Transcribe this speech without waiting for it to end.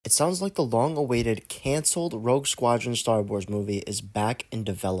It sounds like the long-awaited, canceled Rogue Squadron Star Wars movie is back in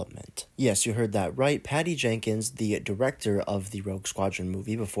development. Yes, you heard that right. Patty Jenkins, the director of the Rogue Squadron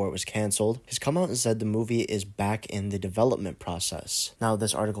movie before it was canceled, has come out and said the movie is back in the development process. Now,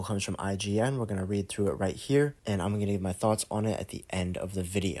 this article comes from IGN. We're going to read through it right here, and I'm going to give my thoughts on it at the end of the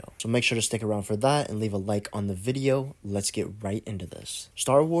video. So make sure to stick around for that and leave a like on the video. Let's get right into this.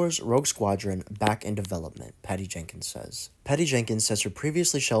 Star Wars Rogue Squadron back in development, Patty Jenkins says. Patty Jenkins says her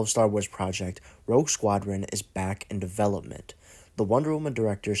previously shelved Star Wars project, Rogue Squadron, is back in development. The Wonder Woman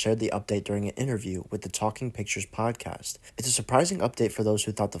director shared the update during an interview with the Talking Pictures podcast. It's a surprising update for those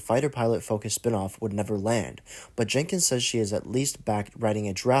who thought the fighter pilot-focused spinoff would never land, but Jenkins says she is at least back writing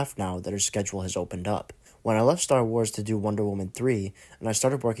a draft now that her schedule has opened up. When I left Star Wars to do Wonder Woman 3, and I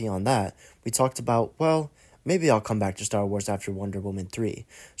started working on that, we talked about, well, maybe I'll come back to Star Wars after Wonder Woman 3.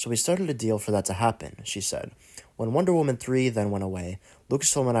 So we started a deal for that to happen, she said. When Wonder Woman 3 then went away,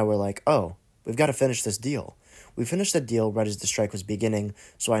 Lucasfilm and I were like, oh, we've got to finish this deal. We finished that deal right as the strike was beginning,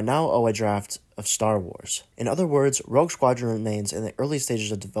 so I now owe a draft of Star Wars. In other words, Rogue Squadron remains in the early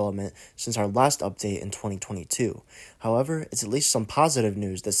stages of development since our last update in 2022. However, it's at least some positive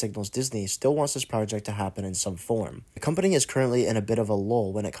news that signals Disney still wants this project to happen in some form. The company is currently in a bit of a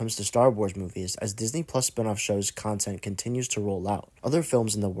lull when it comes to Star Wars movies as Disney Plus spin-off shows content continues to roll out. Other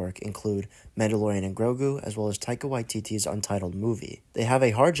films in the work include Mandalorian and Grogu, as well as Taika Waititi's untitled movie. They have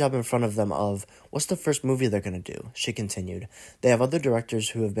a hard job in front of them of, what's the first movie they're going to do? She continued. They have other directors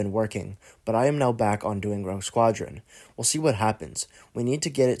who have been working, but I am now back on doing Rogue Squadron. We'll see what happens. We need to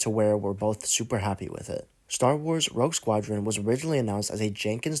get it to where we're both super happy with it. Star Wars Rogue Squadron was originally announced as a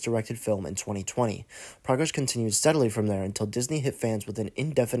Jenkins-directed film in 2020. Progress continued steadily from there until Disney hit fans with an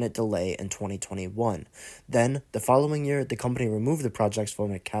indefinite delay in 2021. Then, the following year, the company removed the project's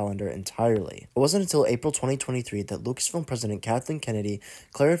filmic calendar entirely. It wasn't until April 2023 that Lucasfilm President Kathleen Kennedy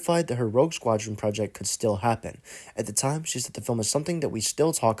clarified that her Rogue Squadron project could still happen. At the time, she said the film is something that we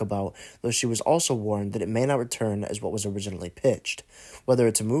still talk about, though she was also warned that it may not return as what was originally pitched. Whether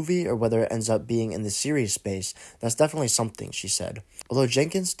it's a movie or whether it ends up being in the series space, that's definitely something, she said. Although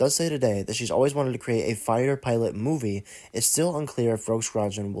Jenkins does say today that she's always wanted to create a fighter pilot movie, it's still unclear if Rogue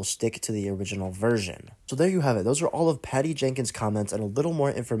Squadron will stick to the original version. So there you have it. Those are all of Patty Jenkins' comments and a little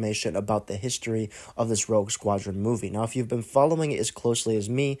more information about the history of this Rogue Squadron movie. Now, if you've been following it as closely as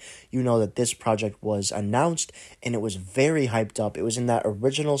me, you know that this project was announced and it was very hyped up. It was in that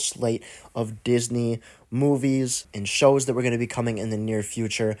original slate of Disney movies and shows that were going to be coming in the near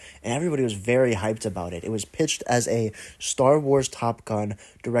future, and everybody was very hyped about it. It was pitched as a Star Wars Top Gun,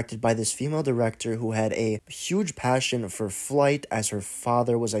 directed by this female director who had a huge passion for flight, as her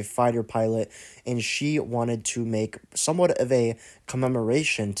father was a fighter pilot, and she wanted to make somewhat of a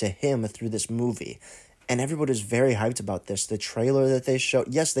commemoration to him through this movie. And everybody was very hyped about this. The trailer that they showed,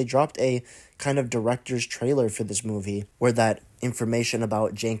 yes, they dropped a kind of director's trailer for this movie where that information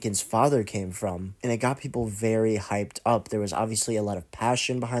about Jenkins' father came from, and it got people very hyped up. There was obviously a lot of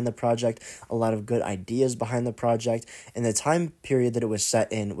passion behind the project, a lot of good ideas behind the project, and the time period that it was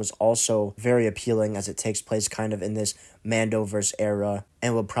set in was also very appealing as it takes place kind of in this Mandoverse era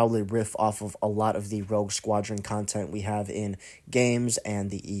and will probably riff off of a lot of the Rogue Squadron content we have in games and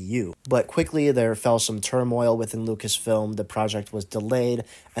the EU. But quickly there fell some turmoil within Lucasfilm. The project was delayed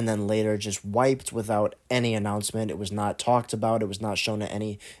and then later just wiped without any announcement. It was not talked about. It was not shown at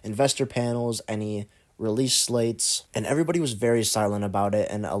any investor panels, any release slates, and everybody was very silent about it,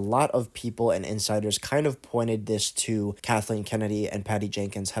 and a lot of people and insiders kind of pointed this to Kathleen Kennedy and Patty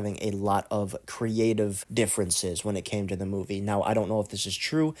Jenkins having a lot of creative differences when it came to the movie. Now, I don't know if this is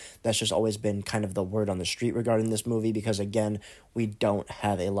true. That's just always been kind of the word on the street regarding this movie because, again, we don't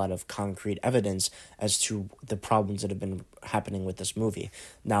have a lot of concrete evidence as to the problems that have been happening with this movie.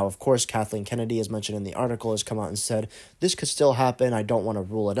 Now, of course, Kathleen Kennedy, as mentioned in the article, has come out and said, this could still happen. I don't want to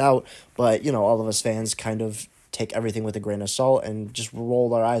rule it out, but, you know, all of us fans kind of take everything with a grain of salt and just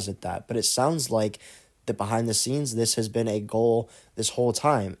roll our eyes at that. But it sounds like that behind the scenes, this has been a goal this whole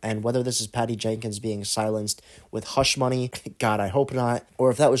time. And whether this is Patty Jenkins being silenced with hush money, God, I hope not, or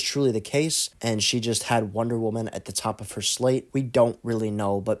if that was truly the case and she just had Wonder Woman at the top of her slate, we don't really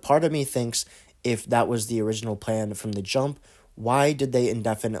know. But part of me thinks if that was the original plan from the jump, why did they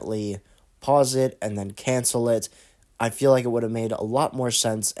indefinitely pause it and then cancel it? I feel like it would have made a lot more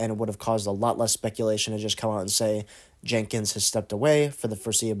sense and it would have caused a lot less speculation to just come out and say, Jenkins has stepped away for the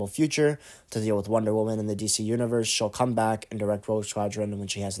foreseeable future to deal with Wonder Woman in the DC Universe. She'll come back and direct Rogue Squadron when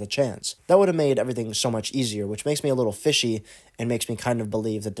she has the chance. That would have made everything so much easier, which makes me a little fishy and makes me kind of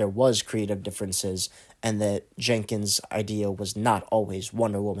believe that there was creative differences and that Jenkins' idea was not always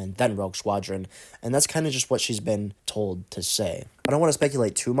Wonder Woman, then Rogue Squadron, and that's kind of just what she's been told to say. I don't want to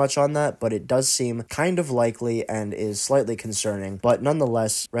speculate too much on that, but it does seem kind of likely and is slightly concerning. But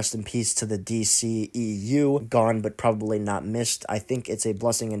nonetheless, rest in peace to the DCEU, gone but probably not missed. I think it's a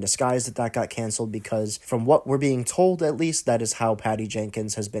blessing in disguise that got canceled, because from what we're being told, at least, that is how Patty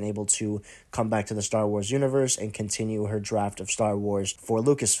Jenkins has been able to come back to the Star Wars universe and continue her draft of Star Wars for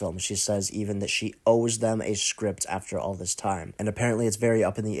Lucasfilm. She says even that she owes them a script after all this time. And apparently it's very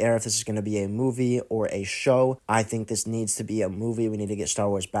up in the air if this is going to be a movie or a show. I think this needs to be a movie. We need to get Star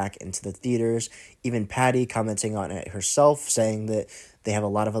Wars back into the theaters. Even Patty commenting on it herself, saying that they have a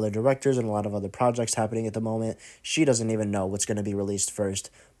lot of other directors and a lot of other projects happening at the moment. She doesn't even know what's going to be released first,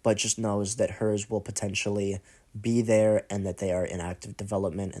 but just knows that hers will potentially be there and that they are in active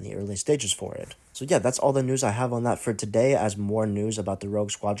development in the early stages for it. So yeah, that's all the news I have on that for today. As more news about the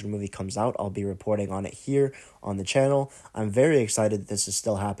Rogue Squadron movie comes out, I'll be reporting on it here on the channel. I'm very excited that this is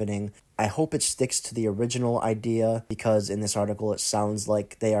still happening. I hope it sticks to the original idea, because in this article it sounds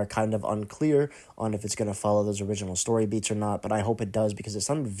like they are kind of unclear on if it's going to follow those original story beats or not, but I hope it does, because it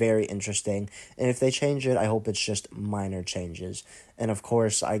sounded very interesting, and if they change it, I hope it's just minor changes. And of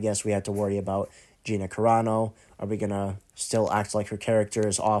course, I guess we have to worry about Gina Carano. Are we going to still act like her character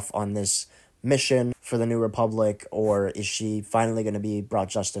is off on this mission for the New Republic, or is she finally going to be brought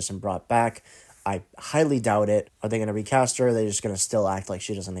justice and brought back? I highly doubt it. Are they going to recast her? Or are they just going to still act like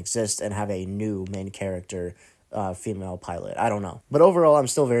she doesn't exist and have a new main character, female pilot? I don't know. But overall, I'm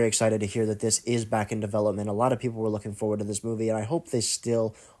still very excited to hear that this is back in development. A lot of people were looking forward to this movie, and I hope they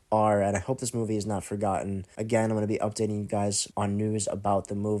still are, and I hope this movie is not forgotten. Again, I'm going to be updating you guys on news about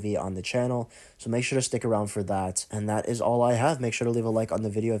the movie on the channel, so make sure to stick around for that. And that is all I have. Make sure to leave a like on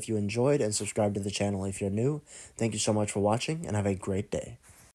the video if you enjoyed, and subscribe to the channel if you're new. Thank you so much for watching, and have a great day.